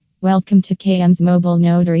Welcome to KM's Mobile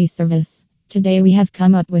Notary Service. Today we have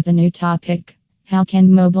come up with a new topic. How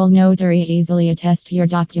can mobile notary easily attest your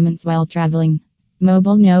documents while traveling?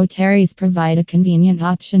 Mobile notaries provide a convenient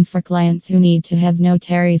option for clients who need to have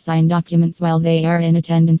notary sign documents while they are in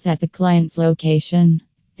attendance at the client's location.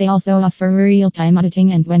 They also offer real-time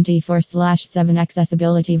auditing and 24/7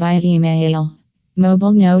 accessibility via email.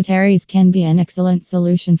 Mobile notaries can be an excellent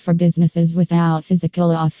solution for businesses without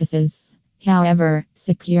physical offices. However,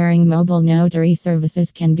 securing mobile notary services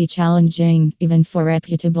can be challenging, even for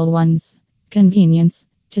reputable ones. Convenience.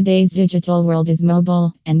 Today's digital world is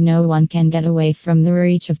mobile, and no one can get away from the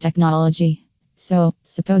reach of technology. So,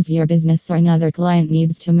 suppose your business or another client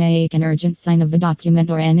needs to make an urgent sign of a document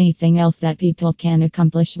or anything else that people can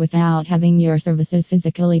accomplish without having your services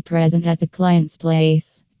physically present at the client's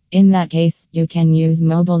place. In that case, you can use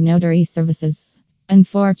mobile notary services.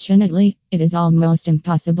 Unfortunately, it is almost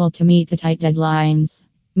impossible to meet the tight deadlines.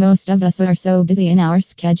 Most of us are so busy in our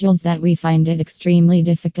schedules that we find it extremely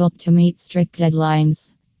difficult to meet strict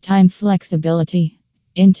deadlines. Time flexibility.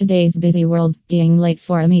 In today's busy world, being late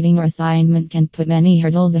for a meeting or assignment can put many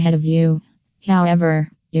hurdles ahead of you. However,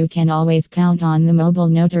 you can always count on the mobile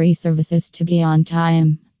notary services to be on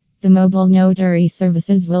time. The mobile notary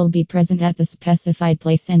services will be present at the specified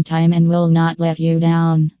place and time and will not let you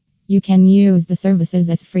down. You can use the services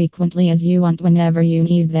as frequently as you want whenever you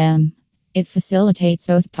need them. It facilitates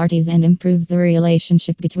both parties and improves the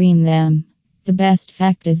relationship between them. The best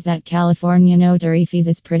fact is that California notary fees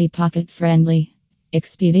is pretty pocket friendly.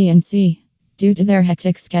 Expediency. Due to their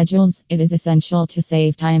hectic schedules, it is essential to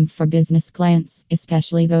save time for business clients,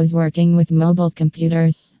 especially those working with mobile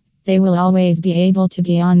computers. They will always be able to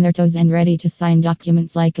be on their toes and ready to sign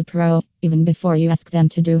documents like a pro, even before you ask them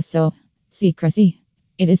to do so. Secrecy.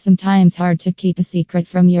 It is sometimes hard to keep a secret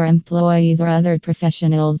from your employees or other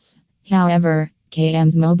professionals. However,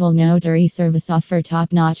 KM's mobile notary service offers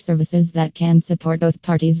top-notch services that can support both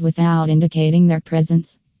parties without indicating their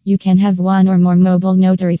presence. You can have one or more mobile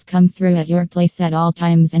notaries come through at your place at all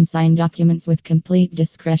times and sign documents with complete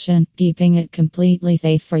discretion, keeping it completely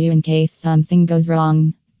safe for you in case something goes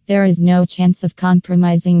wrong. There is no chance of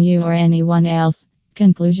compromising you or anyone else.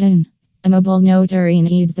 Conclusion. A mobile notary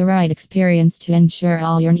needs the right experience to ensure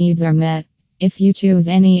all your needs are met. If you choose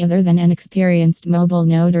any other than an experienced mobile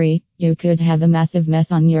notary, you could have a massive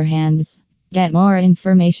mess on your hands. Get more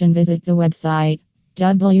information, visit the website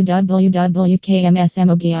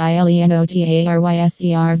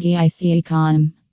www.kmsmobilenotaryservice.com.